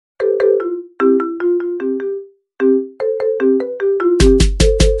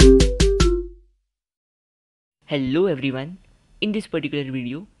Hello everyone. In this particular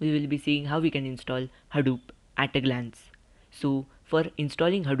video, we will be seeing how we can install Hadoop at a glance. So for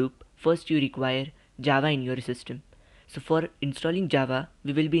installing Hadoop, first you require Java in your system. So for installing Java,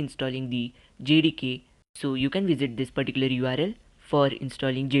 we will be installing the JDK. So you can visit this particular URL for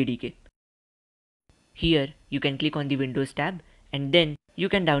installing JDK. Here you can click on the Windows tab and then you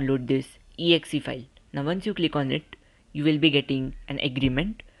can download this exe file. Now once you click on it, you will be getting an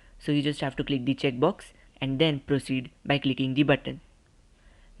agreement. So you just have to click the checkbox and then proceed by clicking the button.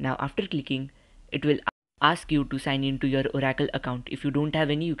 Now after clicking, it will ask you to sign in to your Oracle account. If you don't have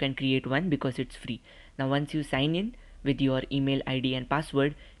any, you can create one because it's free. Now once you sign in with your email ID and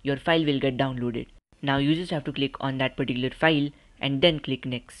password, your file will get downloaded. Now you just have to click on that particular file and then click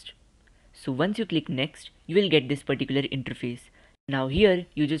next. So once you click next, you will get this particular interface. Now here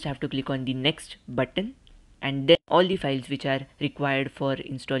you just have to click on the next button and then all the files which are required for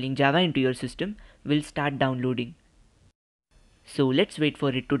installing Java into your system will start downloading. So let's wait for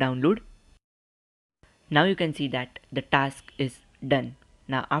it to download. Now you can see that the task is done.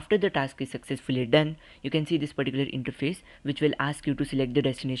 Now after the task is successfully done, you can see this particular interface which will ask you to select the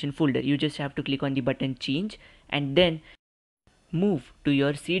destination folder. You just have to click on the button change and then move to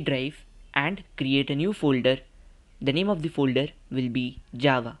your C drive and create a new folder. The name of the folder will be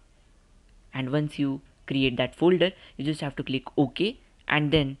Java. And once you create that folder, you just have to click OK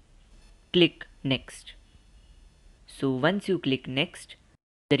and then click next. So once you click next,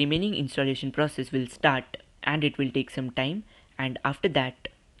 the remaining installation process will start and it will take some time, and after that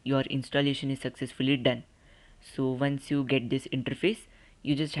your installation is successfully done. So once you get this interface,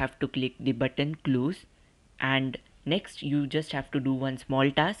 you just have to click the button close, and next you just have to do one small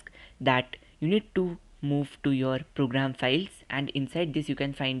task that you need to move to your program files, and inside this you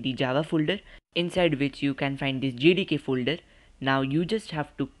can find the Java folder, inside which you can find this JDK folder. Now you just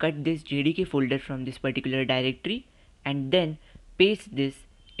have to cut this JDK folder from this particular directory and then paste this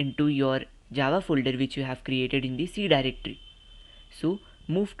into your Java folder which you have created in the C directory. So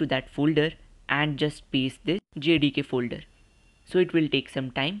move to that folder and just paste this JDK folder. So it will take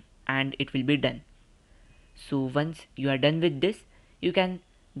some time and it will be done. So once you are done with this, you can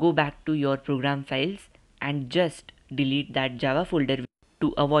go back to your program files and just delete that Java folder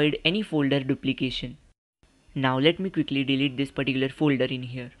to avoid any folder duplication. Now let me quickly delete this particular folder in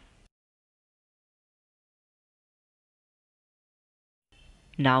here.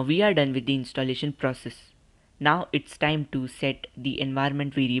 Now we are done with the installation process. Now it's time to set the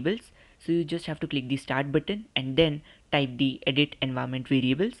environment variables. So you just have to click the start button and then type the edit environment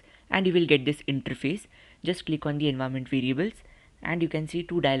variables and you will get this interface. Just click on the environment variables and you can see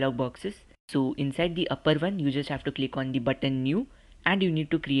two dialog boxes. So inside the upper one, you just have to click on the button new and you need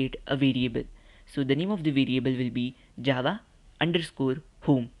to create a variable. So the name of the variable will be Java underscore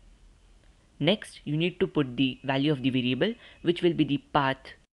home. Next, you need to put the value of the variable, which will be the path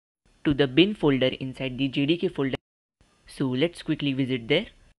to the bin folder inside the JDK folder. So let's quickly visit there.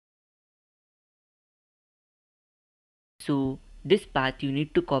 So this path you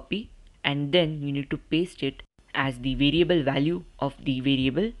need to copy and then you need to paste it as the variable value of the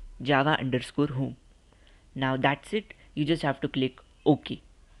variable Java underscore home. Now that's it. You just have to click OK.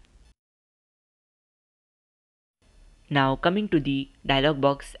 Now coming to the dialog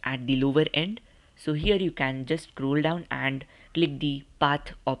box at the lower end, so here you can just scroll down and click the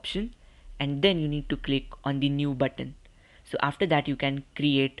path option and then you need to click on the new button. So after that you can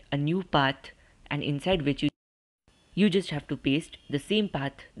create a new path and inside which you just have to paste the same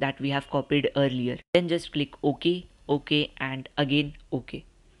path that we have copied earlier. Then just click OK, OK and again OK.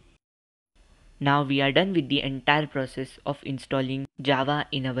 Now we are done with the entire process of installing Java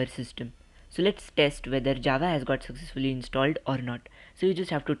in our system. So let's test whether Java has got successfully installed or not. So you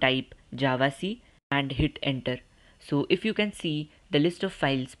just have to type javac and hit enter. So if you can see the list of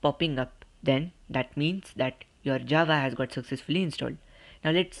files popping up, then that means that your Java has got successfully installed.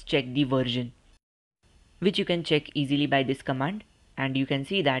 Now let's check the version, which you can check easily by this command, and you can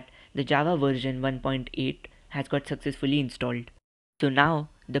see that the Java version 1.8 has got successfully installed. So now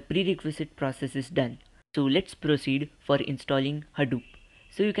the prerequisite process is done. So let's proceed for installing Hadoop.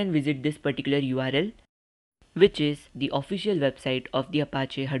 So you can visit this particular URL, which is the official website of the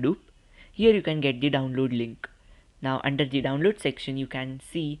Apache Hadoop. Here you can get the download link. Now under the download section you can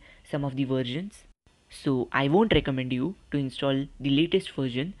see some of the versions. So I won't recommend you to install the latest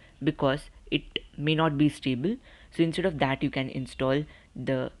version because it may not be stable. So instead of that you can install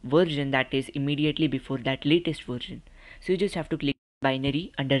the version that is immediately before that latest version. So you just have to click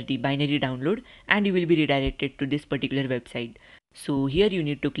binary under the binary download and you will be redirected to this particular website. So here you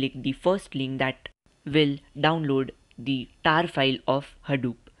need to click the first link that will download the tar file of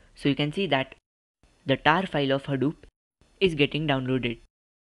Hadoop. So you can see that the tar file of Hadoop is getting downloaded.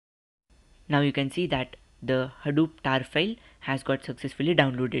 Now you can see that the Hadoop tar file has got successfully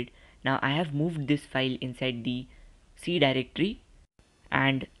downloaded. Now I have moved this file inside the C directory,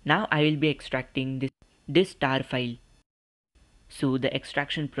 and now I will be extracting this tar file. So the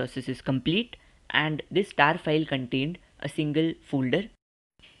extraction process is complete, and this tar file contained a single folder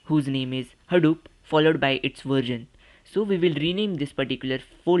whose name is Hadoop followed by its version. So we will rename this particular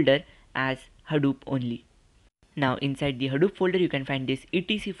folder as Hadoop only. Now inside the Hadoop folder you can find this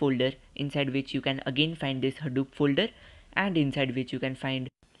etc folder, inside which you can again find this Hadoop folder, and inside which you can find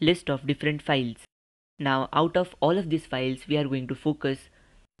list of different files. Now out of all of these files we are going to focus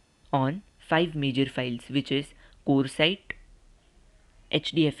on 5 major files, which is core site,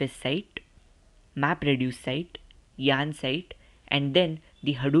 HDFS site, MapReduce site, yarn site, and then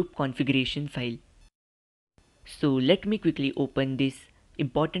the Hadoop configuration file. So let me quickly open these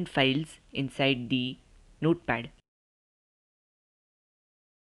important files inside the notepad.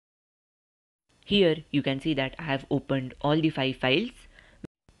 Here you can see that I have opened all the 5 files.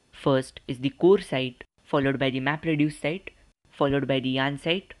 First is the core site, followed by the MapReduce site, followed by the yarn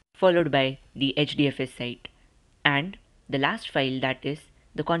site, followed by the HDFS site, and the last file, that is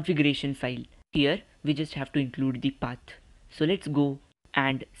the configuration file. Here we just have to include the path. So let's go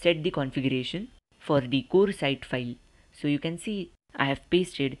and set the configuration for the core site file. So you can see I have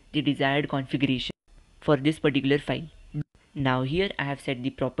pasted the desired configuration for this particular file. Now here I have set the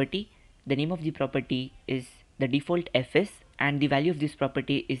property. The name of the property is the default fs, and the value of this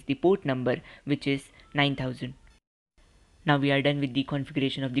property is the port number, which is 9000. Now we are done with the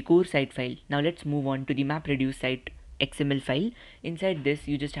configuration of the core site file. Now let's move on to the MapReduce site XML file. Inside this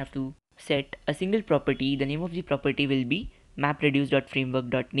you just have to set a single property. The name of the property will be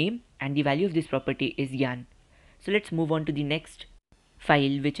mapreduce.framework.name, and the value of this property is yarn. So let's move on to the next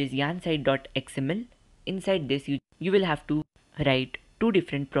file, which is yarnsite.xml. Inside this you will have to write 2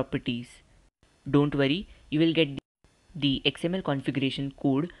 different properties. Don't worry, you will get the XML configuration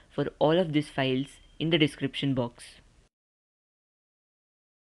code for all of these files in the description box.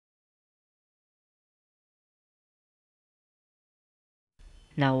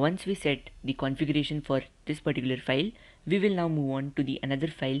 Now once we set the configuration for this particular file, we will now move on to the another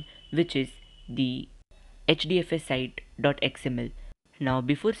file, which is the hdfs site.xml. Now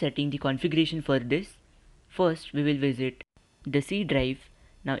before setting the configuration for this, first we will visit the C drive.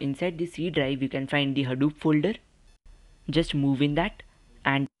 Now inside the C drive you can find the Hadoop folder. Just move in that,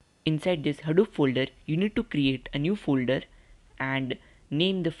 and inside this Hadoop folder you need to create a new folder and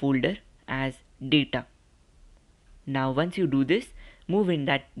name the folder as data. Now once you do this, move in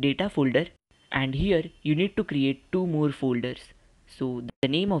that data folder, and here you need to create 2 more folders. So the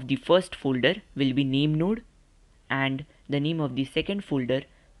name of the first folder will be name node, and the name of the second folder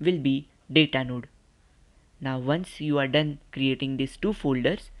will be data node. Now once you are done creating these 2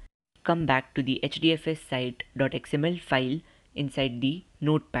 folders, come back to the hdfs site.xml file inside the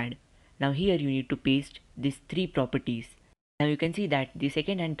notepad. Now here you need to paste these 3 properties. Now you can see that the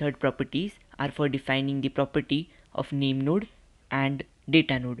second and third properties are for defining the property of name node and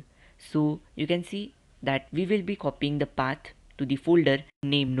data node. So you can see that we will be copying the path to the folder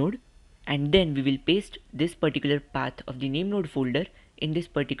name node, and then we will paste this particular path of the name node folder in this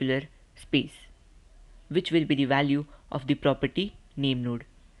particular space, which will be the value of the property name node.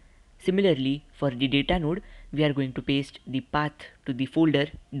 Similarly, for the data node, we are going to paste the path to the folder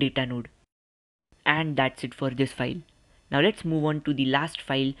data node. And that's it for this file. Now let's move on to the last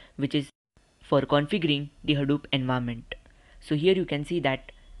file, which is for configuring the Hadoop environment. So here you can see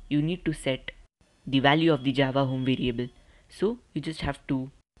that you need to set the value of the Java home variable. So you just have to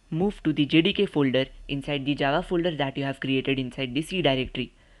move to the JDK folder inside the Java folder that you have created inside the C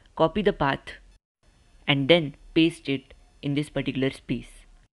directory. Copy the path and then paste it in this particular space.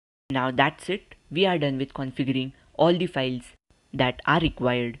 Now that's it. We are done with configuring all the files that are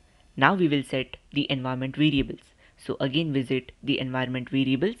required. Now we will set the environment variables. So again visit the environment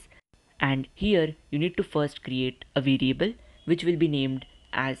variables, and here you need to first create a variable which will be named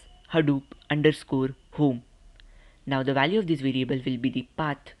as Hadoop_home. Now the value of this variable will be the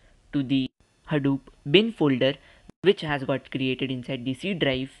path to the Hadoop bin folder, which has got created inside the C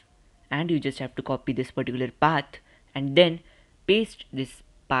drive, and you just have to copy this particular path and then paste this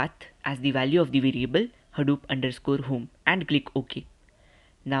path as the value of the variable Hadoop_home and click OK.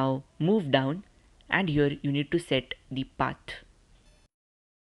 Now move down, and here you need to set the path.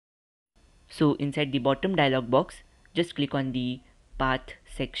 So inside the bottom dialog box, just click on the path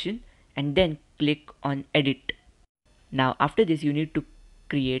section and then click on edit. Now after this you need to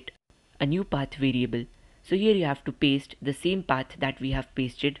create a new path variable. So here you have to paste the same path that we have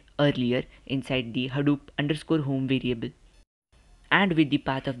pasted earlier inside the Hadoop underscore home variable. And with the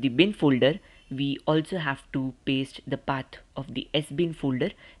path of the bin folder, we also have to paste the path of the sbin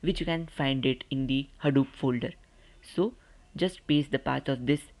folder, which you can find it in the Hadoop folder. So just paste the path of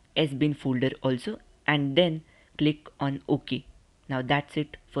this sbin folder also and then click on OK. Now that's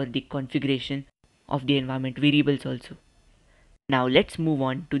it for the configuration of the environment variables also. Now let's move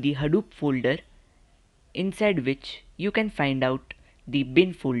on to the Hadoop folder, inside which you can find out the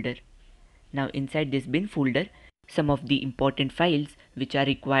bin folder. Now inside this bin folder, some of the important files which are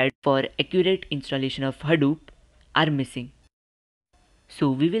required for accurate installation of Hadoop are missing. So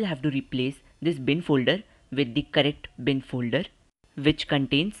we will have to replace this bin folder with the correct bin folder, which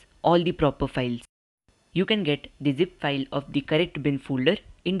contains all the proper files. You can get the zip file of the correct bin folder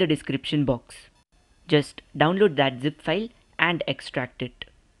in the description box. Just download that zip file and extract it.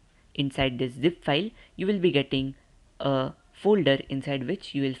 Inside this zip file, you will be getting a folder inside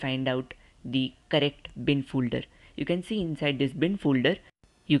which you will find out the correct bin folder. You can see inside this bin folder,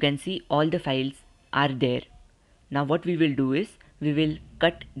 you can see all the files are there. Now what we will do is, we will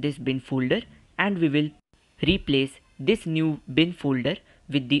cut this bin folder and we will replace this new bin folder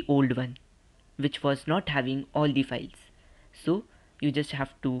with the old one, which was not having all the files. So you just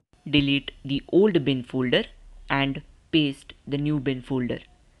have to delete the old bin folder and paste the new bin folder.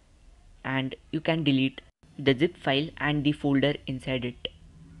 And you can delete the zip file and the folder inside it.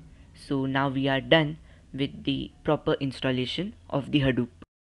 So now we are done with the proper installation of the Hadoop.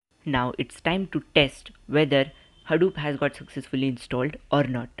 Now it's time to test whether Hadoop has got successfully installed or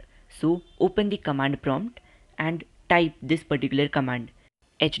not. So open the command prompt and type this particular command,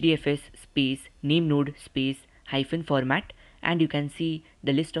 hdfs space name node space hyphen format, and you can see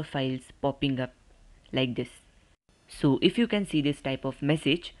the list of files popping up like this. So if you can see this type of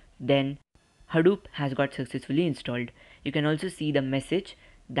message, then Hadoop has got successfully installed. You can also see the message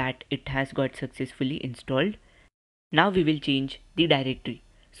that it has got successfully installed. Now we will change the directory.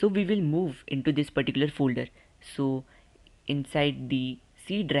 So we will move into this particular folder. So inside the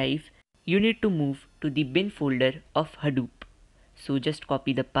C drive, you need to move to the bin folder of Hadoop. So just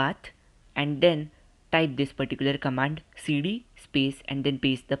copy the path and then type this particular command cd space and then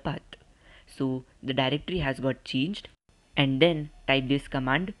paste the path. So the directory has got changed, and then type this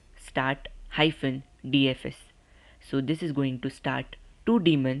command start hyphen dfs. So this is going to start two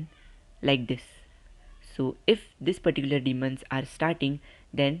daemon like this. So if this particular daemons are starting,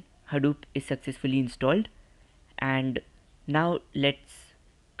 then Hadoop is successfully installed. And now let's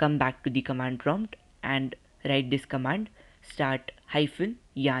come back to the command prompt and write this command start hyphen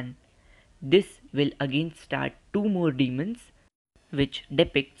yarn. This will again start two more daemons, which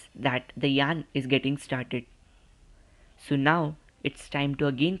depicts that the yarn is getting started. So now it's time to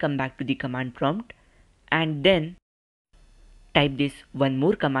again come back to the command prompt and then type this one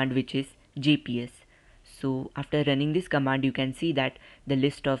more command, which is jps. So after running this command, you can see that the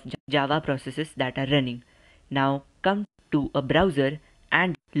list of Java processes that are running. Now come to a browser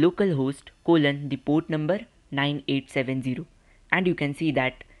and localhost colon the port number 9870, and you can see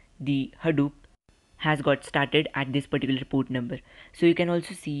that the Hadoop has got started at this particular port number. So you can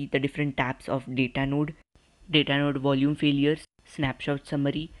also see the different tabs of data node volume failures, snapshot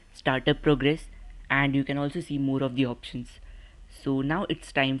summary, startup progress, and you can also see more of the options. So now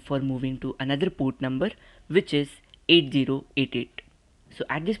it's time for moving to another port number, which is 8088. So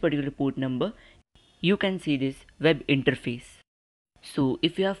at this particular port number, you can see this web interface. So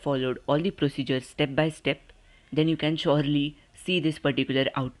if you have followed all the procedures step by step, then you can surely see this particular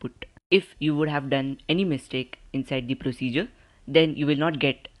output. If you would have done any mistake inside the procedure, then you will not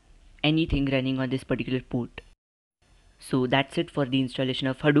get anything running on this particular port. So that's it for the installation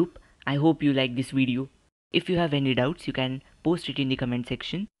of Hadoop. I hope you like this video. If you have any doubts, you can post it in the comment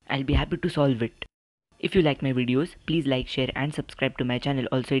section. I'll be happy to solve it. If you like my videos, please like, share and subscribe to my channel.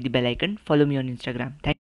 Also hit the bell icon. Follow me on Instagram. Thank you.